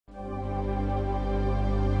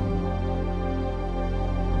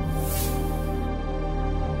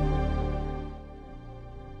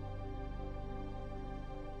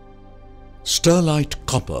Sterlite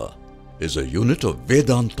Copper is a unit of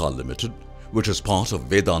Vedanta Limited, which is part of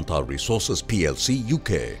Vedanta Resources plc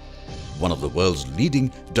UK, one of the world's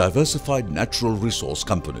leading diversified natural resource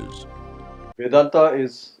companies. Vedanta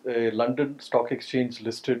is a London Stock Exchange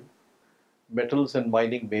listed metals and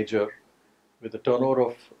mining major with a turnover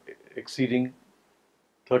of exceeding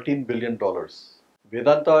 $13 billion.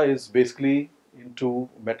 Vedanta is basically into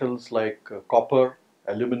metals like copper,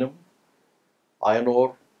 aluminum, iron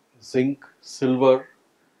ore, zinc, silver,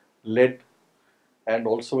 lead, and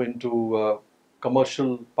also into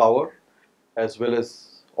commercial power as well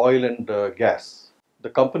as oil and gas.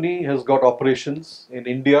 The company has got operations in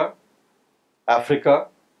India, Africa,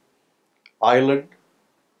 Ireland,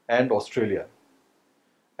 and Australia,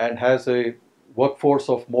 and has a workforce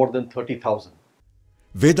of more than 30,000.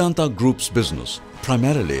 Vedanta Group's business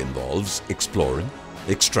primarily involves exploring,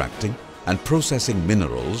 extracting, and processing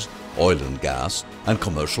minerals, oil and gas, and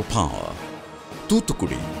commercial power.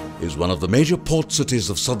 Thoothukudi is one of the major port cities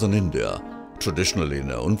of southern India, traditionally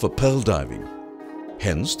known for pearl diving.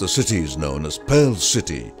 Hence, the city is known as Pearl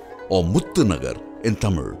City or Muttanagar in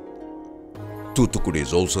Tamil. Thoothukudi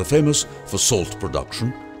is also famous for salt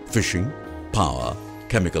production, fishing, power,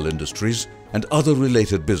 chemical industries, and other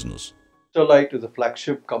related business. Sterlite is a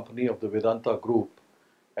flagship company of the Vedanta Group,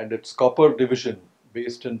 and its copper division,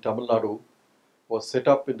 based in Tamil Nadu, was set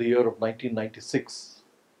up in the year of 1996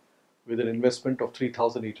 with an investment of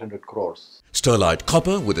 3,800 crores. Sterlite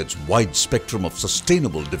Copper, with its wide spectrum of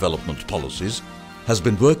sustainable development policies, has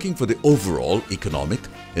been working for the overall economic,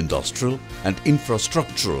 industrial and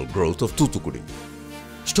infrastructural growth of Thoothukudi.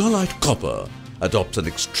 Sterlite Copper adopts an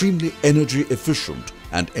extremely energy efficient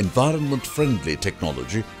and environment friendly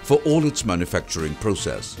technology for all its manufacturing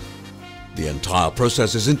process. The entire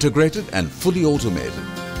process is integrated and fully automated.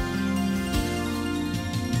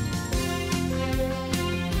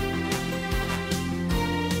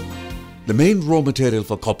 The main raw material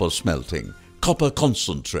for copper smelting, copper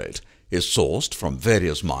concentrate, is sourced from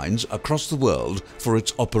various mines across the world for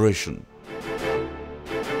its operation.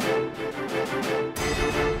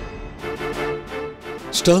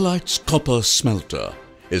 Sterlite's copper smelter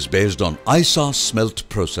is based on ISA smelt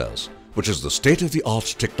process, which is the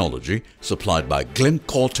state-of-the-art technology supplied by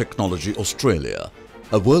Glencore Technology Australia,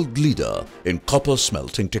 a world leader in copper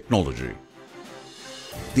smelting technology.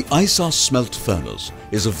 The ISA smelt furnace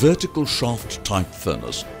is a vertical shaft type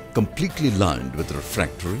furnace completely lined with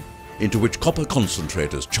refractory, into which copper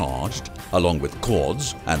concentrate is charged along with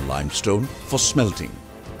quartz and limestone for smelting.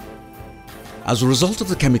 As a result of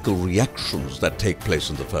the chemical reactions that take place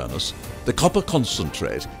in the furnace, the copper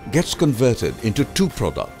concentrate gets converted into two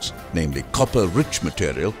products, namely copper-rich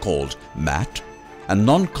material called matte and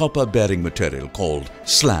non-copper bearing material called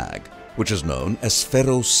slag, which is known as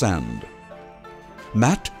ferro-sand.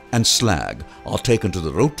 Matte and slag are taken to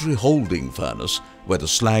the rotary holding furnace where the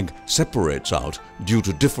slag separates out due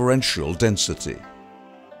to differential density.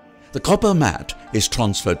 The copper matte is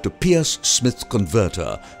transferred to Pierce-Smith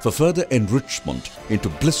converter for further enrichment into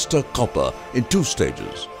blister copper in two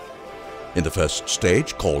stages. In the first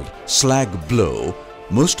stage, called slag blow,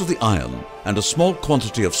 most of the iron and a small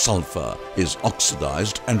quantity of sulfur is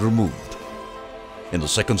oxidized and removed. In the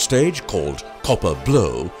second stage, called copper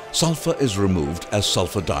blow, sulfur is removed as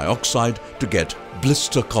sulfur dioxide to get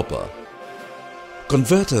blister copper.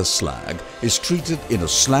 Converter slag is treated in a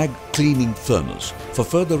slag cleaning furnace for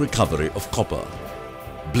further recovery of copper.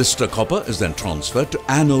 Blister copper is then transferred to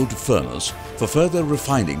anode furnace for further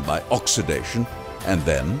refining by oxidation and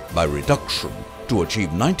then by reduction to achieve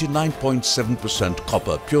 99.7%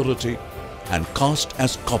 copper purity and cast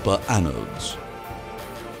as copper anodes.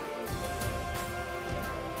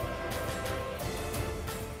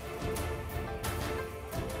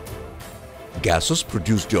 Gases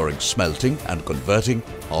produced during smelting and converting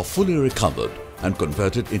are fully recovered and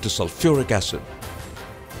converted into sulphuric acid.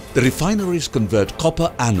 The refineries convert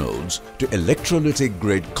copper anodes to electrolytic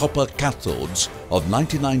grade copper cathodes of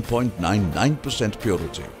 99.99%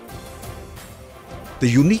 purity. The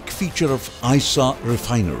unique feature of ISA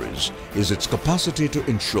refineries is its capacity to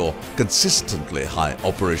ensure consistently high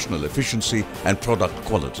operational efficiency and product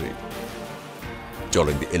quality.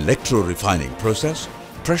 During the electro-refining process,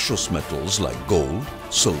 precious metals like gold,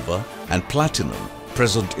 silver and platinum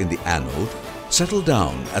present in the anode settle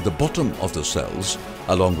down at the bottom of the cells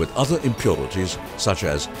along with other impurities such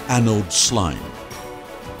as anode slime.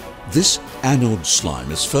 This anode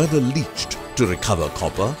slime is further leached to recover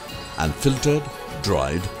copper and filtered,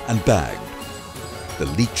 dried and bagged. The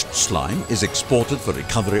leached slime is exported for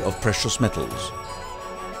recovery of precious metals.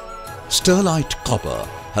 Sterlite Copper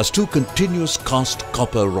has two continuous cast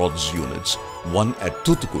copper rods units one at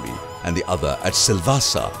Thoothukudi and the other at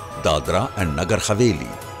Silvassa, Dadra and Nagar Haveli.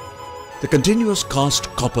 The continuous cast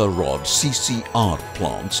copper rod CCR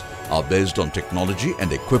plants are based on technology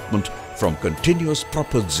and equipment from Continuous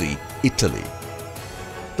Propulsi, Italy.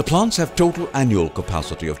 The plants have total annual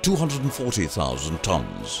capacity of 240,000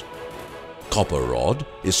 tons. Copper rod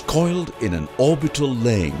is coiled in an orbital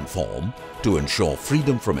laying form to ensure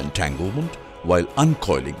freedom from entanglement while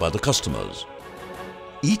uncoiling by the customers.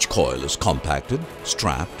 Each coil is compacted,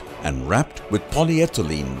 strapped and wrapped with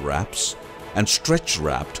polyethylene wraps and stretch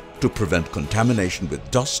wrapped to prevent contamination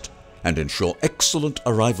with dust and ensure excellent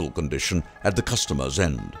arrival condition at the customer's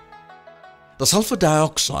end. The sulfur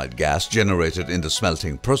dioxide gas generated in the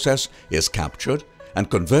smelting process is captured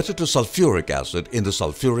and converted to sulphuric acid in the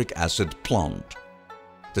sulphuric acid plant.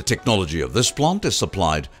 The technology of this plant is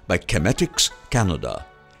supplied by Chemetics, Canada,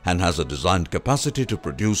 and has a designed capacity to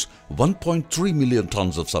produce 1.3 million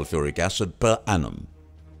tons of sulphuric acid per annum.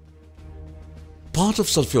 Part of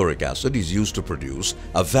sulphuric acid is used to produce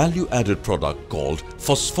a value-added product called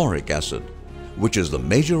phosphoric acid, which is the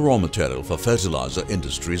major raw material for fertilizer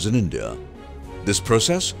industries in India. This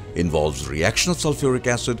process involves reaction of sulphuric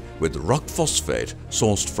acid with rock phosphate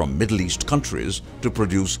sourced from Middle East countries to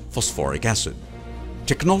produce phosphoric acid.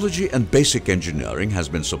 Technology and basic engineering has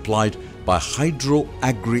been supplied by Hydro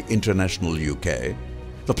Agri International UK.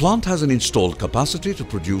 The plant has an installed capacity to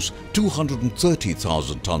produce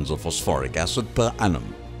 230,000 tons of phosphoric acid per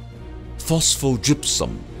annum.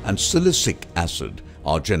 Phosphogypsum and silicic acid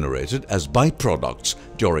are generated as byproducts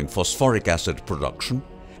during phosphoric acid production,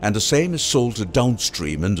 and the same is sold to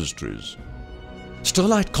downstream industries.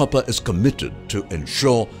 Sterlite Copper is committed to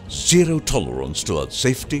ensure zero tolerance towards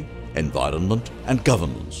safety, environment and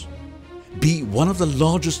governance. Be one of the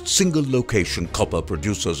largest single-location copper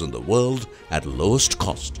producers in the world at lowest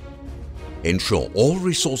cost. Ensure all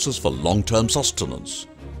resources for long-term sustenance.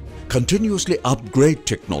 Continuously upgrade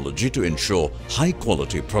technology to ensure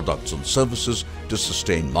high-quality products and services to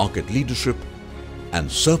sustain market leadership and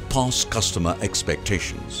surpass customer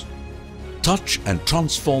expectations. Touch and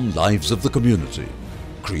transform lives of the community.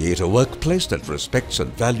 Create a workplace that respects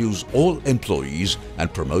and values all employees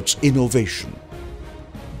and promotes innovation.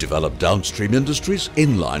 Develop downstream industries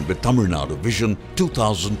in line with Tamil Nadu Vision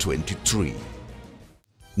 2023.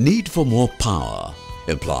 Need for more power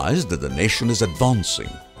implies that the nation is advancing.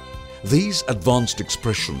 These advanced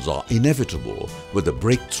expressions are inevitable with the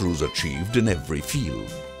breakthroughs achieved in every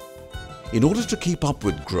field. In order to keep up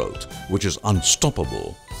with growth, which is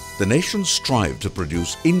unstoppable, the nations strive to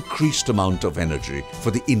produce increased amount of energy for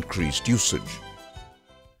the increased usage.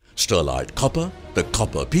 Sterlite Copper, the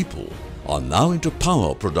copper people, are now into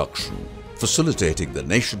power production, facilitating the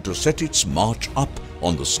nation to set its march up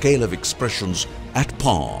on the scale of expressions at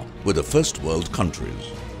par with the first world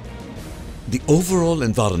countries. The overall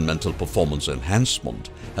environmental performance enhancement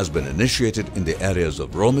has been initiated in the areas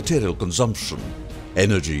of raw material consumption,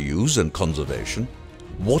 energy use and conservation,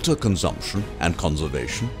 water consumption and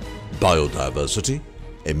conservation, biodiversity,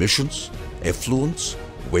 emissions, effluents,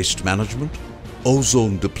 waste management,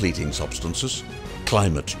 ozone depleting substances,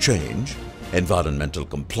 climate change, environmental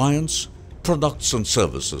compliance, products and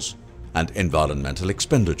services, and environmental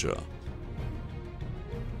expenditure.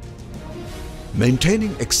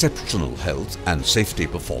 Maintaining exceptional health and safety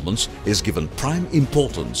performance is given prime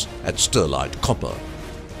importance at Sterlite Copper.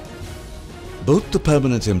 Both the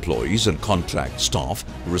permanent employees and contract staff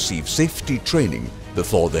receive safety training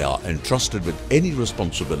before they are entrusted with any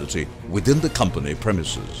responsibility within the company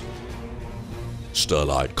premises.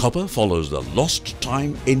 Sterlite Copper follows the Lost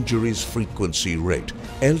Time Injuries Frequency Rate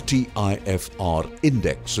 (LTIFR)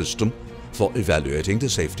 index system for evaluating the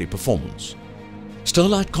safety performance.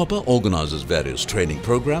 Sterlite Copper organizes various training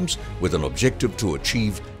programs with an objective to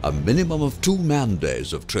achieve a minimum of 2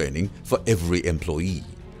 man-days of training for every employee.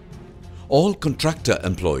 All contractor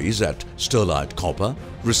employees at Sterlite Copper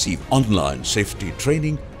receive online safety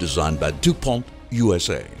training designed by DuPont,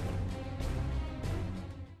 USA.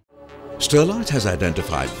 Sterlite has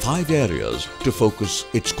identified 5 areas to focus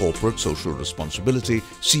its corporate social responsibility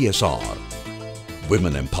 (CSR):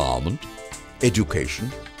 women empowerment,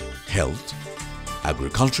 education, health,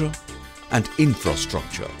 agriculture and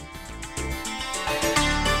infrastructure.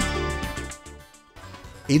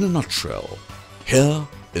 In a nutshell, here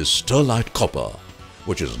is Sterlite Copper,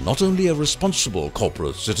 which is not only a responsible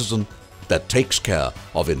corporate citizen that takes care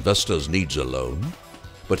of investors' needs alone,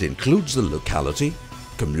 but includes the locality,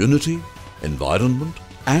 community, environment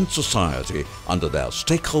and society under their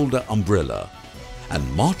stakeholder umbrella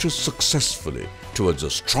and marches successfully towards a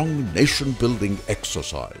strong nation-building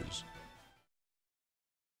exercise.